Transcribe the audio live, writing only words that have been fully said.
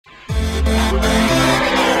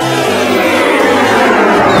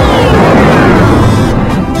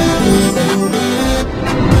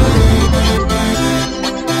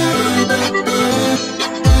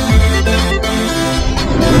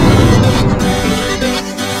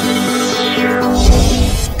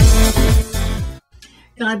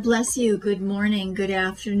God bless you. Good morning, good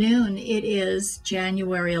afternoon. It is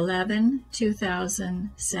January 11,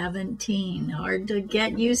 2017. Hard to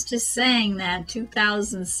get used to saying that,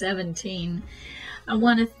 2017. I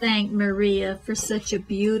want to thank Maria for such a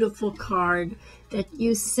beautiful card that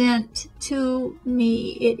you sent to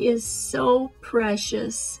me. It is so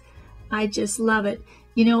precious. I just love it.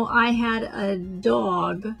 You know, I had a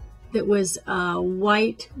dog that was a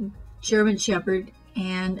white German Shepherd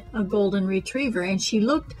and a golden retriever, and she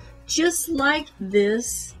looked just like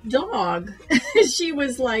this dog. She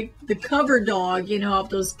was like the cover dog, you know, of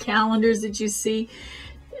those calendars that you see.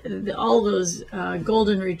 All those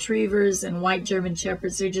golden retrievers and white German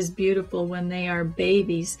Shepherds, they're just beautiful when they are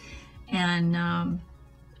babies. And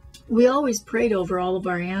we always prayed over all of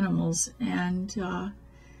our animals, and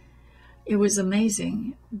it was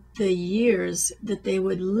amazing the years that they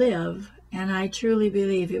would live. And I truly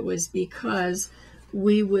believe it was because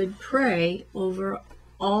we would pray over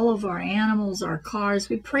all of our animals, our cars.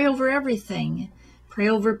 We pray over everything. Pray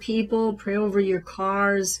over people, pray over your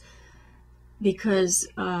cars, because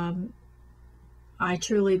I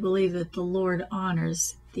truly believe that the Lord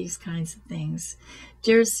honors these kinds of things.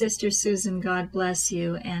 Dear Sister Susan, God bless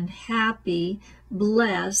you, and happy,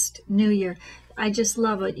 blessed New Year. I just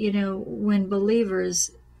love it, you know, when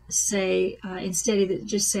believers say, instead of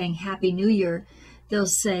just saying Happy New Year, they'll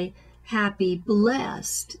say Happy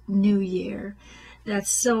Blessed New Year. That's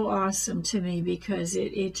so awesome to me, because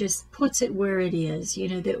it just puts it where it is, you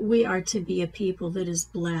know, that we are to be a people that is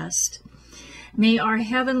blessed. May our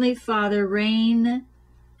Heavenly Father rain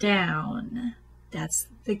down. That's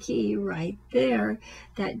the key right there.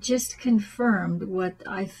 That just confirmed what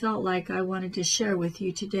I felt like I wanted to share with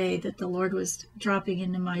you today, that the Lord was dropping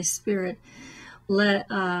into my spirit.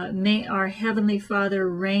 May our Heavenly Father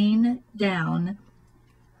rain down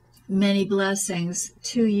many blessings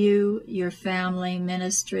to you, your family,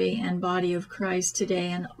 ministry, and body of Christ today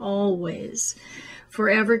and always.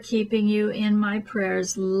 Forever keeping you in my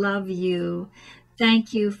prayers. Love you.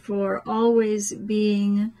 Thank you for always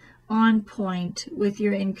being on point with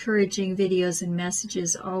your encouraging videos and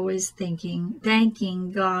messages. Always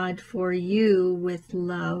thanking God for you with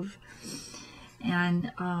love.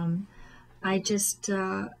 And I just,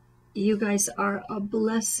 you guys are a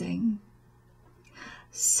blessing.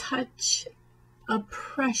 Such a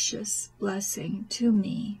precious blessing to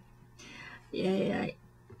me. Yeah,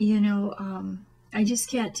 you know, I just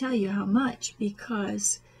can't tell you how much,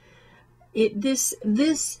 because this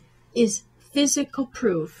is physical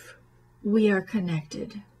proof we are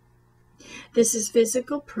connected. This is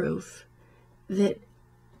physical proof that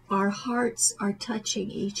our hearts are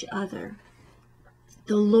touching each other.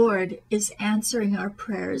 The Lord is answering our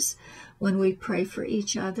prayers when we pray for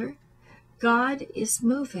each other. God is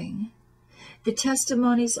moving. The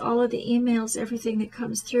testimonies, all of the emails, everything that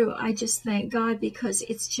comes through, I just thank God, because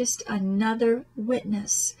it's just another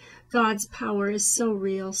witness. God's power is so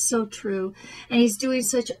real, so true, and He's doing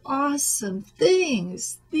such awesome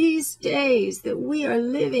things these days that we are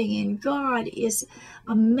living in. God is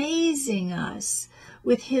amazing us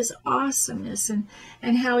with His awesomeness,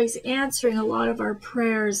 and how He's answering a lot of our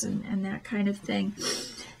prayers and that kind of thing.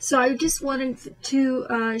 So I just wanted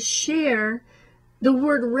to share. The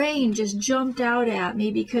word rain just jumped out at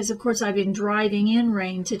me, because of course I've been driving in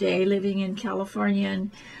rain today, living in California,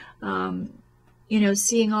 and you know,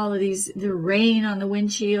 seeing all of the rain on the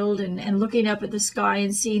windshield, and looking up at the sky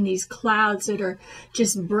and seeing these clouds that are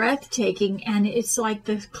just breathtaking. And it's like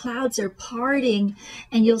the clouds are parting,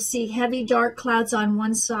 and you'll see heavy dark clouds on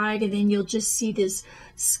one side, and then you'll just see this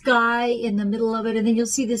sky in the middle of it, and then you'll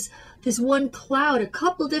see this one cloud. A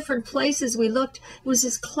couple different places we looked, it was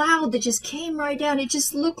this cloud that just came right down. It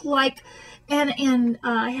just looked like, and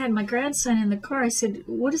I had my grandson in the car. I said,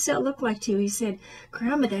 what does that look like to you? He said,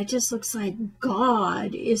 Grandma, that just looks like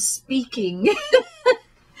God is speaking.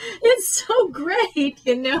 It's so great,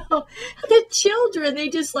 you know. The children, they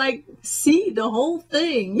just like see the whole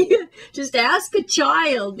thing. Just ask a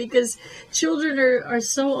child, because children are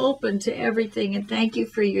so open to everything. And thank you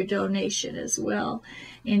for your donation as well.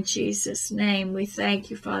 In Jesus' name, we thank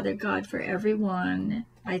you, Father God, for everyone.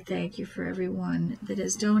 I thank you for everyone that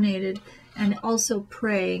has donated, and also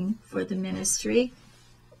praying for the ministry.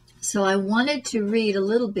 So I wanted to read a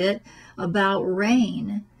little bit about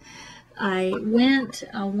rain. I want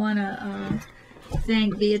to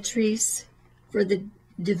thank Beatrice for the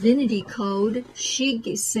divinity code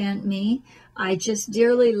she sent me. I just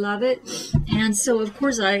dearly love it. And so, of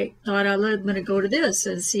course, I thought I'm going to go to this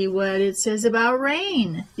and see what it says about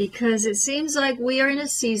rain, because it seems like we are in a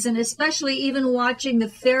season, especially even watching the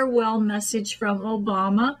farewell message from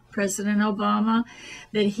Obama, President Obama,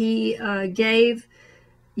 that he gave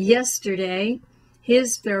yesterday,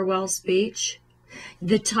 his farewell speech.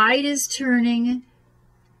 The tide is turning.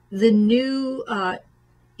 The new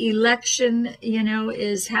election,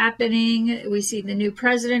 is happening. We see the new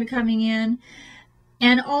president coming in.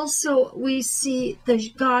 And also we see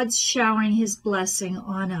God's showering his blessing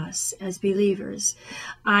on us as believers.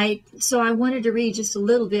 So I wanted to read just a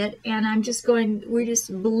little bit, and we're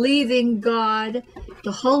just believing God,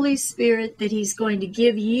 the Holy Spirit, that he's going to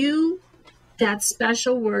give you that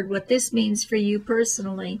special word, what this means for you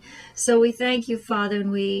personally. So we thank you, Father,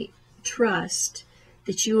 and we trust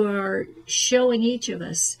that you are showing each of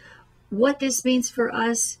us what this means for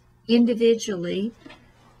us individually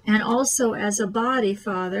and also as a body,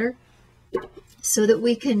 Father, so that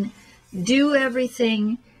we can do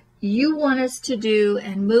everything you want us to do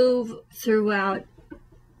and move throughout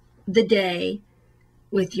the day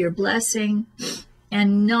with your blessing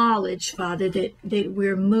and knowledge, Father, that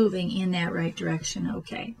we're moving in that right direction.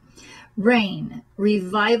 Okay. Rain,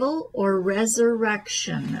 revival or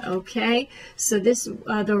resurrection. Okay. So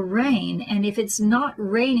the rain, and if it's not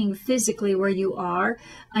raining physically where you are,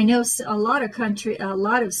 I know a lot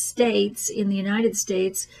of states in the United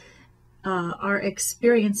States are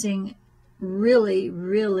experiencing really,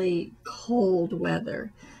 really cold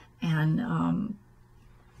weather. And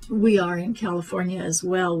we are in California as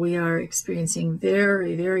well. We are experiencing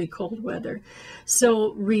very, very cold weather.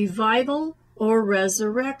 So revival or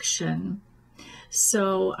resurrection.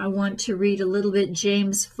 So I want to read a little bit.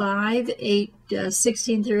 James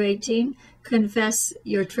 5:16 through 18. Confess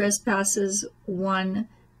your trespasses one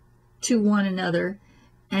to one another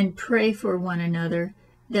and pray for one another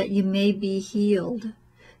that you may be healed.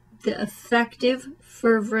 The effective,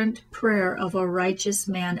 fervent prayer of a righteous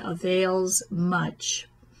man avails much.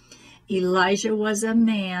 Elijah was a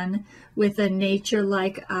man with a nature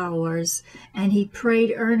like ours, and he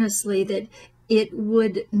prayed earnestly that it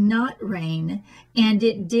would not rain, and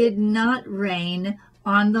it did not rain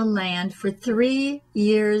on the land for 3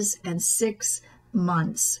 years and 6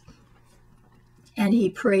 months. And he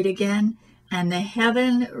prayed again, and the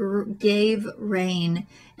heaven gave rain,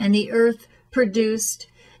 and the earth produced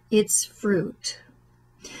its fruit.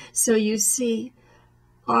 So you see,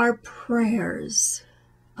 our prayers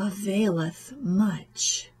availeth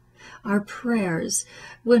much. Our prayers,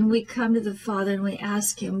 when we come to the Father and we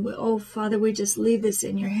ask him, oh, Father, we just leave this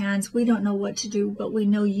in your hands. We don't know what to do, but we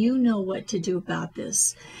know you know what to do about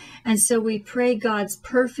this. And so we pray God's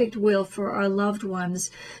perfect will for our loved ones.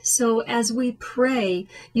 So as we pray,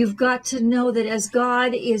 you've got to know that as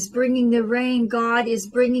God is bringing the rain, God is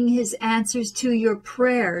bringing his answers to your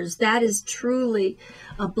prayers. That is truly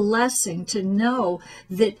a blessing to know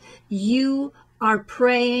that you are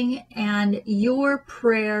praying, and your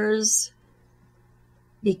prayers,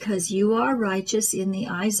 because you are righteous in the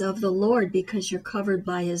eyes of the Lord, because you're covered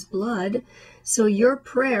by his blood, so your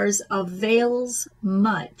prayers avails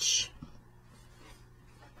much.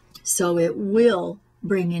 So it will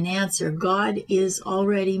bring an answer. God is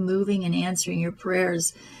already moving and answering your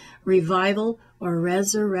prayers. Revival or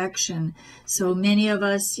resurrection. So many of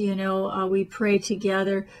us, we pray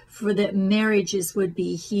together for that marriages would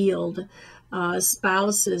be healed.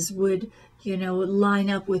 Spouses would, line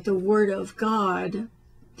up with the word of God.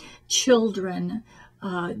 Children,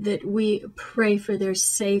 that we pray for their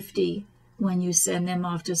safety when you send them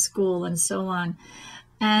off to school and so on.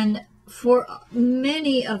 And for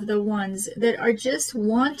many of the ones that are just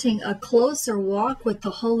wanting a closer walk with the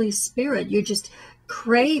Holy Spirit, you're just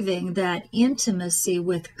craving that intimacy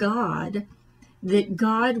with God, that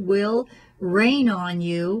God will rain on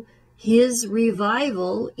you his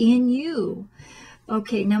revival in you.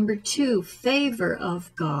 Okay, number 2, favor of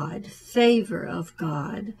God. Favor of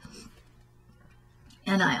God.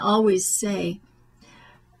 And I always say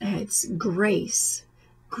it's grace.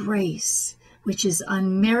 Grace, which is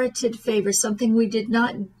unmerited favor, something we did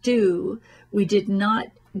not do. We did not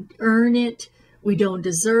earn it. We don't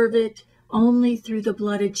deserve it. Only through the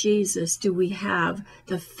blood of Jesus do we have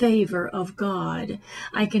the favor of God.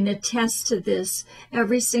 I can attest to this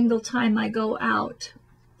every single time I go out.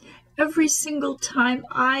 Every single time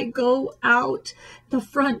I go out, the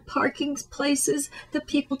front parking places, the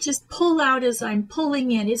people just pull out as I'm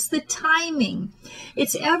pulling in. It's the timing.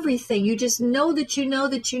 It's everything. You just know that you know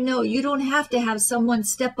that you know. You don't have to have someone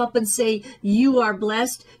step up and say, you are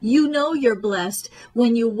blessed. You know you're blessed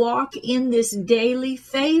when you walk in this daily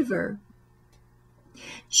favor.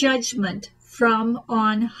 Judgment, from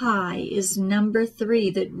on high is number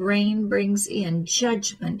 3, that rain brings in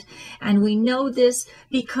judgment. And we know this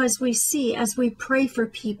because we see as we pray for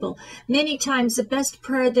people, many times the best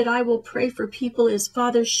prayer that I will pray for people is,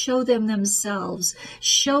 Father, show them themselves.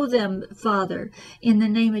 Show them, Father, in the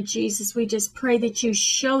name of Jesus. We just pray that you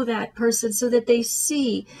show that person so that they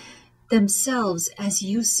see themselves as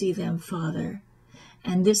you see them, Father.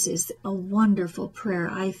 And this is a wonderful prayer,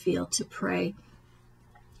 I feel, to pray.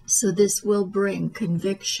 So this will bring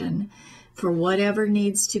conviction for whatever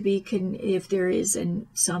needs to be, if there is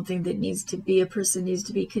something that needs to be, a person needs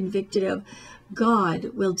to be convicted of,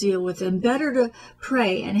 God will deal with them. Better to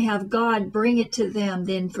pray and have God bring it to them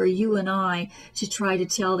than for you and I to try to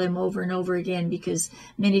tell them over and over again, because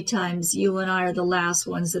many times you and I are the last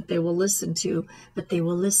ones that they will listen to, but they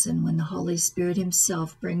will listen when the Holy Spirit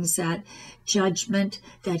himself brings that judgment,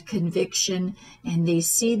 that conviction, and they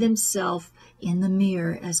see themselves in the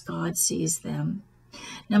mirror as God sees them.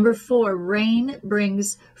 Number 4, rain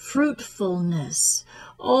brings fruitfulness.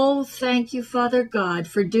 Oh, thank you, Father God,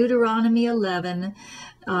 for Deuteronomy 11,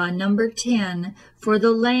 number 10. For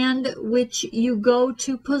the land which you go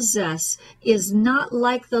to possess is not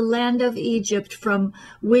like the land of Egypt from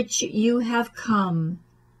which you have come,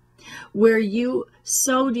 where you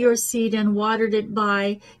sowed your seed and watered it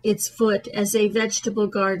by its foot as a vegetable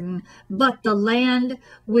garden. But the land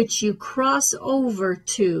which you cross over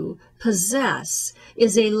to possess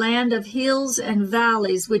is a land of hills and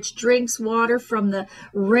valleys, which drinks water from the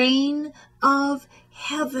rain of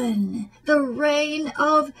heaven. The rain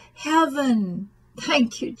of heaven.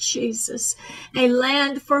 Thank you, Jesus. A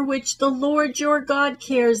land for which the Lord your God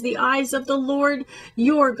cares. The eyes of the Lord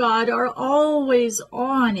your God are always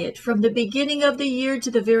on it, from the beginning of the year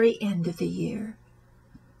to the very end of the year.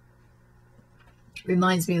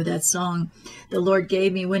 Reminds me of that song the Lord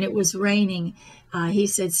gave me when it was raining. He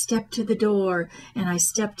said, step to the door. And I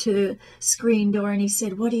stepped to the screen door, and he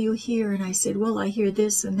said, what do you hear? And I said, well, I hear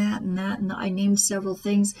this and that and that. And I named several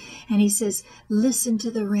things. And he says, listen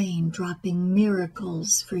to the rain dropping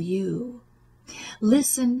miracles for you.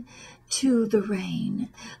 Listen to the rain.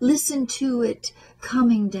 Listen to it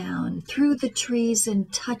coming down through the trees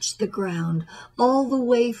and touch the ground, all the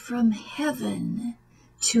way from heaven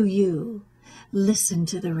to you. Listen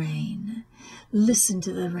to the rain. Listen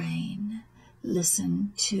to the rain.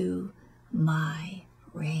 Listen to my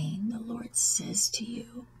rain, the Lord says to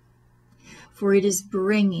you. For it is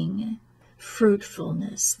bringing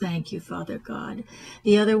fruitfulness. Thank you, Father God.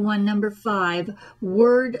 The other one, number 5,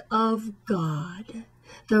 word of God.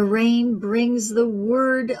 The rain brings the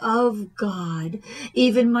word of God.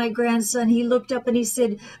 Even my grandson, he looked up and he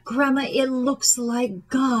said, Grandma, it looks like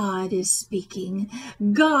God is speaking.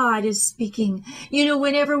 God is speaking. You know,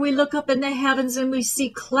 whenever we look up in the heavens and we see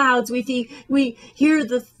clouds, we hear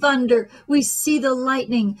the thunder, we see the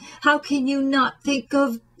lightning. How can you not think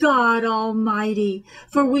of God Almighty?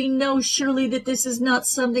 For we know surely that this is not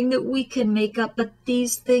something that we can make up, but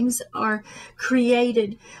these things are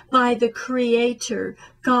created by the Creator,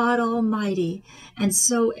 God Almighty. And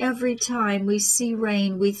so every time we see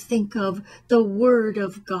rain, we think of the Word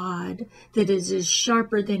of God that is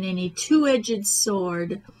sharper than any two-edged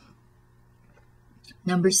sword.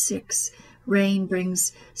 Number 6, rain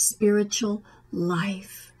brings spiritual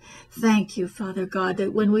life. Thank you, Father God,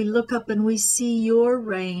 that when we look up and we see your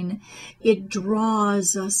rain, it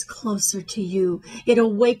draws us closer to you. It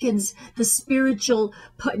awakens the spiritual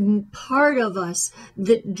part of us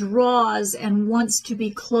that draws and wants to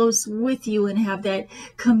be close with you and have that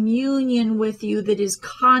communion with you that is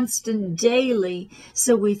constant daily.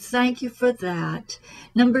 So we thank you for that.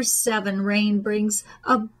 Number 7, rain brings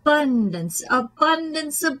abundance,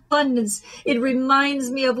 abundance, abundance. It reminds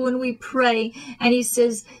me of when we pray and he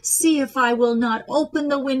says, see if I will not open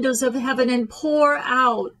the windows of heaven and pour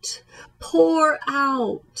out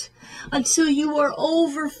until you are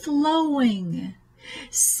overflowing.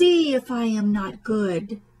 See if I am not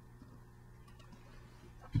good.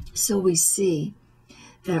 So we see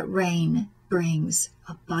that rain brings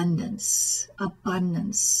abundance,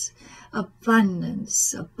 abundance,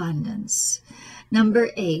 abundance, abundance. Number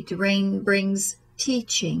 8, rain brings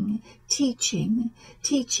teaching, teaching,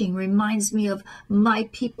 teaching. Reminds me of my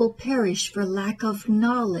people perish for lack of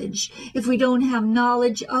knowledge. If we don't have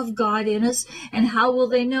knowledge of God in us, and how will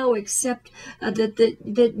they know except that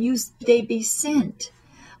they be sent?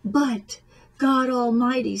 But God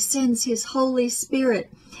Almighty sends his Holy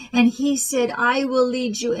Spirit, and he said, I will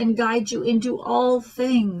lead you and guide you into all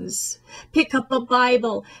things. Pick up a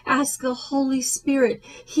Bible, ask the Holy Spirit.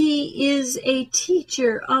 He is a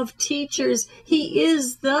teacher of teachers. He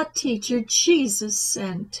is the teacher Jesus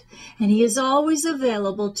sent, and he is always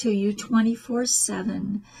available to you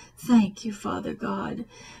 24/7. Thank you, Father God,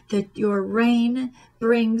 that your rain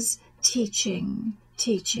brings teaching.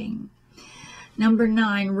 Number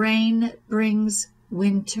 9, rain brings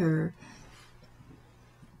winter.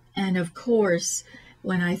 And of course,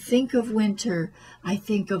 when I think of winter, I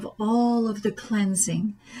think of all of the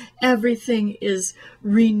cleansing. Everything is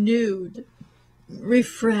renewed,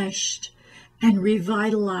 refreshed, and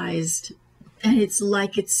revitalized. And it's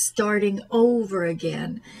like it's starting over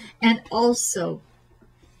again. And also,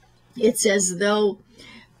 it's as though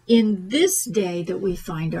in this day that we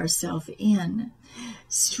find ourselves in,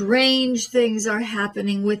 strange things are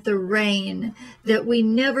happening with the rain that we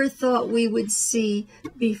never thought we would see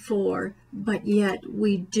before, but yet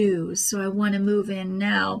we do. So I want to move in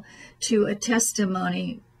now to a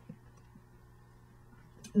testimony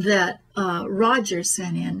that Roger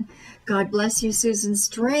sent in. God bless you, Susan.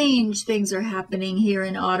 Strange things are happening here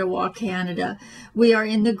in Ottawa, Canada. We are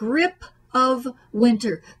in the grip of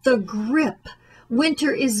winter. The grip.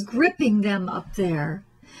 Winter is gripping them up there.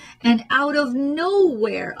 And out of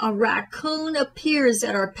nowhere, a raccoon appears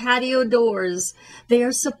at our patio doors. They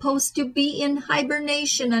are supposed to be in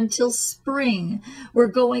hibernation until spring. We're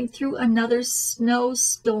going through another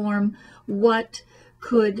snowstorm. What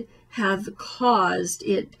could have caused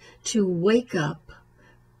it to wake up?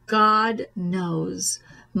 God knows.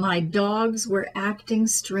 My dogs were acting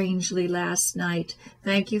strangely last night.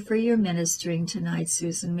 Thank you for your ministering tonight,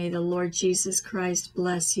 Susan. May the Lord Jesus Christ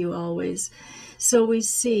bless you always. So we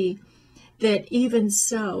see that even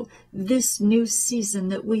so, this new season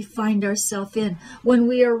that we find ourselves in, when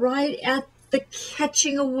we are right at the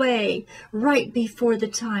catching away, right before the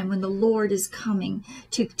time when the Lord is coming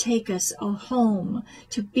to take us home,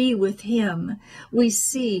 to be with him, we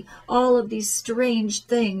see all of these strange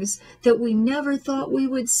things that we never thought we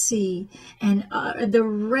would see. And the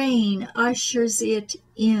rain ushers it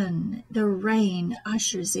in. The rain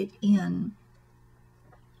ushers it in.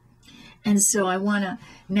 And so I want to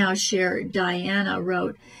now share, Diana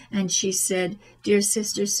wrote, and she said, Dear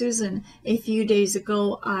Sister Susan, a few days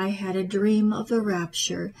ago I had a dream of the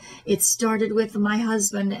rapture. It started with my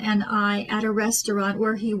husband and I at a restaurant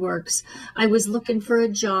where he works. I was looking for a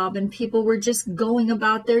job and people were just going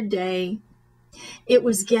about their day. It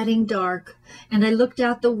was getting dark, and I looked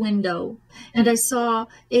out the window, and I saw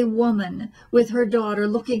a woman with her daughter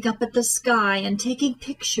looking up at the sky and taking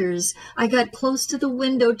pictures. I got close to the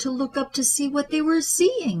window to look up to see what they were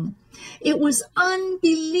seeing. It was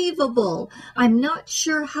unbelievable. I'm not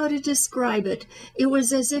sure how to describe it. It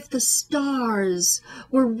was as if the stars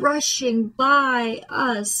were rushing by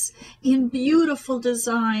us in beautiful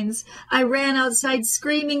designs. I ran outside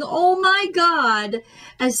screaming, "Oh my God!"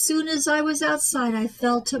 As soon as I was outside, I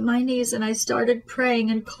fell to my knees and I started praying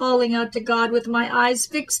and calling out to God with my eyes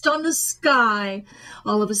fixed on the sky.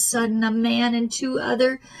 All of a sudden, a man and two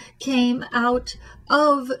others came out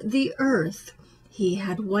of the earth. He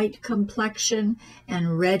had white complexion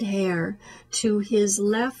and red hair. To his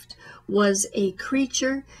left was a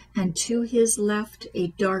creature, and to his left a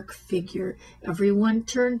dark figure. Everyone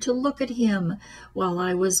turned to look at him, while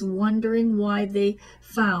I was wondering why they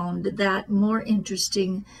found that more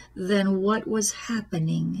interesting than what was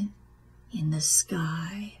happening in the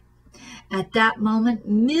sky. At that moment,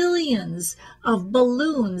 millions of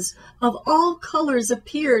balloons of all colors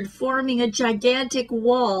appeared, forming a gigantic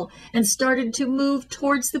wall, and started to move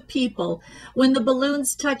towards the people. When the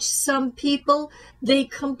balloons touched some people, they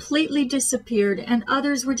completely disappeared, and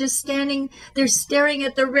others were just standing there staring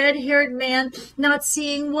at the red-haired man, not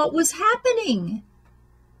seeing what was happening.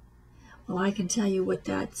 Well, I can tell you what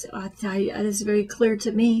that's very clear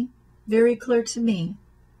to me. Very clear to me.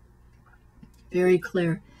 Very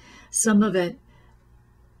clear. Some of it,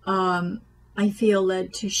 I feel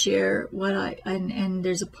led to share what and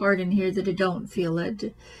there's a part in here that I don't feel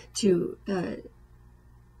led to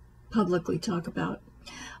publicly talk about.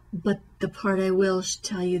 But the part I will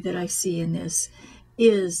tell you that I see in this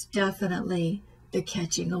is definitely the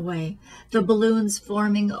catching away. The balloons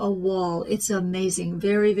forming a wall. It's amazing.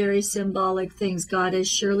 Very, very symbolic things. God has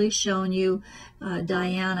surely shown you,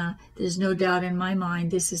 Diana. There's no doubt in my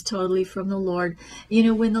mind. This is totally from the Lord. You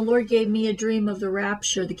know, when the Lord gave me a dream of the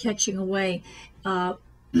rapture, the catching away,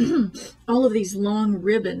 all of these long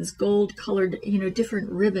ribbons, gold colored, different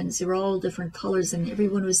ribbons. They were all different colors, and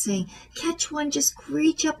everyone was saying, catch one, just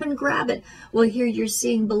reach up and grab it. Well, here you're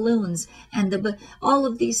seeing balloons, and all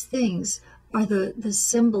of these things are the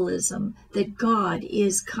symbolism that God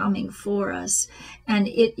is coming for us. And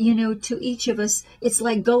it, to each of us, it's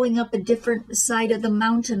like going up a different side of the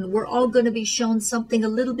mountain. We're all going to be shown something a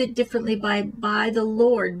little bit differently by the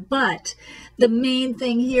Lord. But the main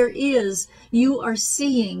thing here is you are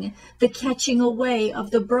seeing the catching away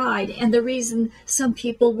of the bride. And the reason some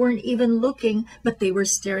people weren't even looking, but they were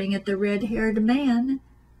staring at the red-haired man.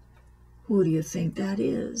 Who do you think that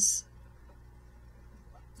is?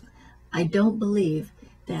 I don't believe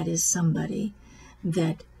that is somebody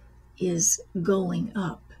that is going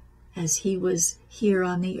up as he was here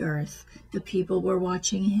on the earth. The people were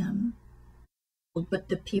watching him. But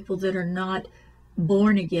the people that are not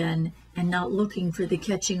born again and not looking for the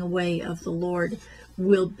catching away of the Lord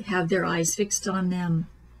will have their eyes fixed on them.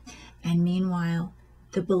 And meanwhile,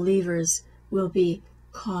 the believers will be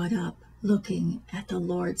caught up looking at the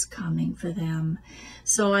Lord's coming for them.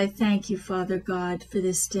 So I thank you, Father God, for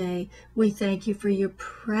this day. We thank you for your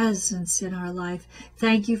presence in our life.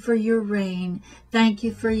 Thank you for your reign. Thank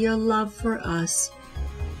you for your love for us.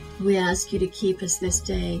 We ask you to keep us this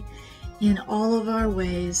day in all of our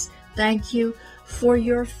ways. Thank you for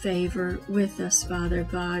your favor with us, Father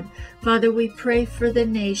God. Father, we pray for the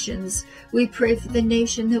nations. We pray for the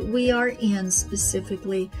nation that we are in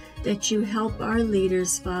specifically, that you help our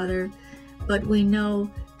leaders, Father. But we know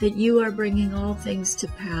that you are bringing all things to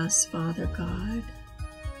pass, Father God.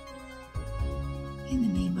 In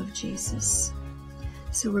the name of Jesus.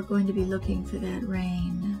 So we're going to be looking for that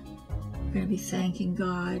rain. We're going to be thanking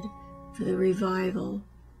God for the revival,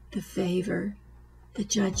 the favor, the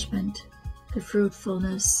judgment, the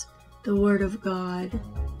fruitfulness, the Word of God,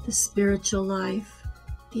 the spiritual life,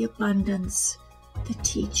 the abundance, the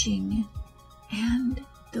teaching, and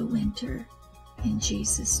the winter. In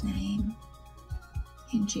Jesus' name.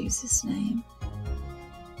 In Jesus' name.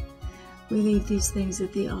 We leave these things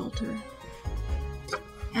at the altar.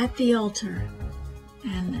 At the altar.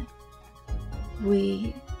 And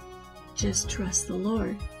we just trust the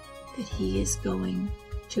Lord that He is going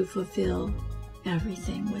to fulfill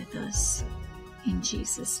everything with us. In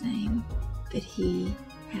Jesus' name. That He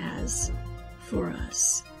has for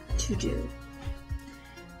us to do.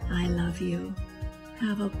 I love you.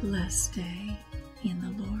 Have a blessed day in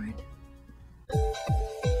the Lord.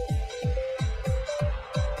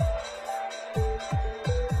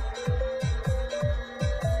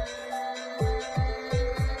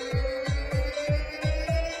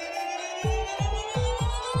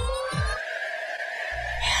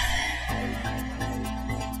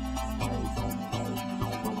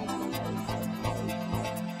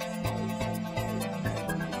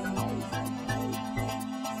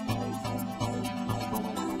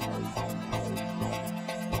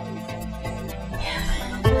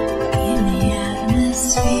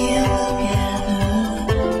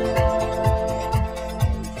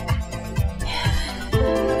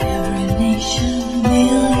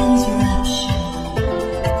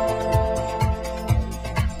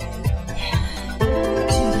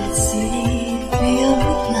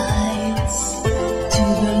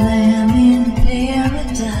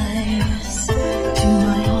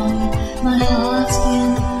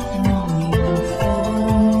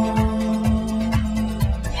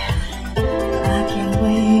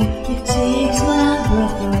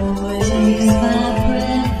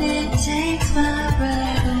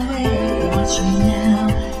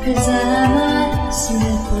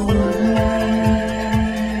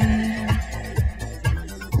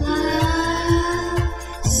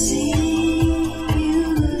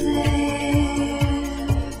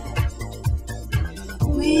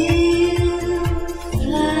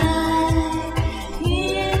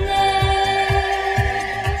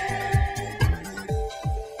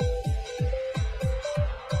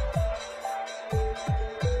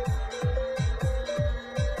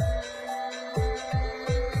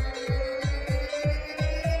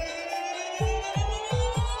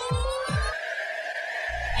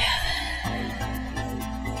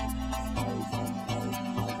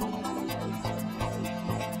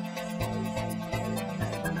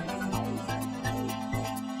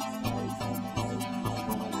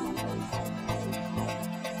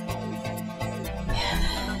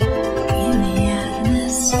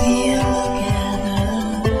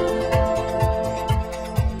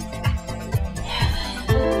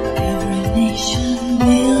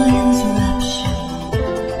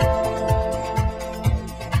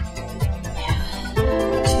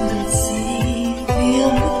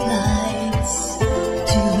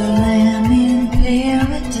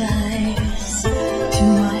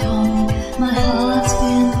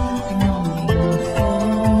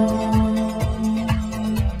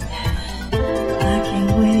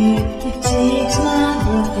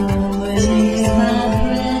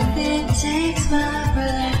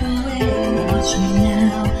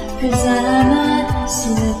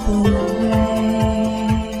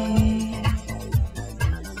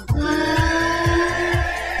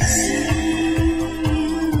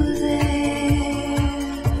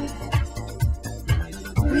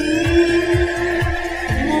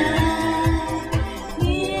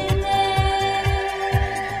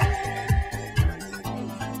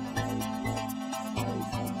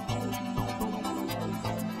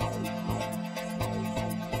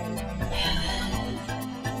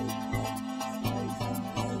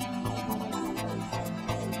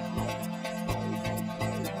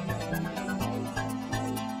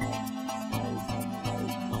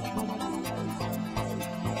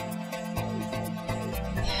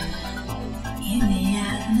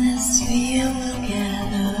 atmosphere will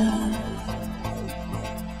gather.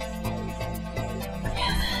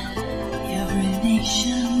 Every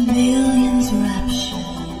nation, millions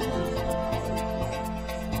raptured.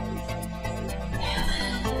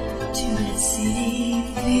 To that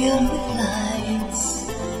city filled with lights,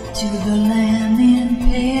 to the land in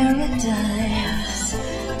paradise,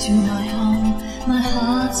 to my home my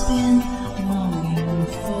heart's been longing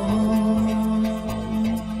for.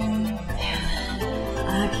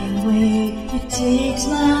 I can't wait, it takes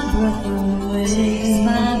my breath away. It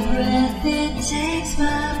takes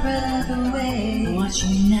my breath away. Watch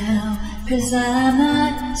me now, 'cause I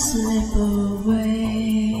might slip away.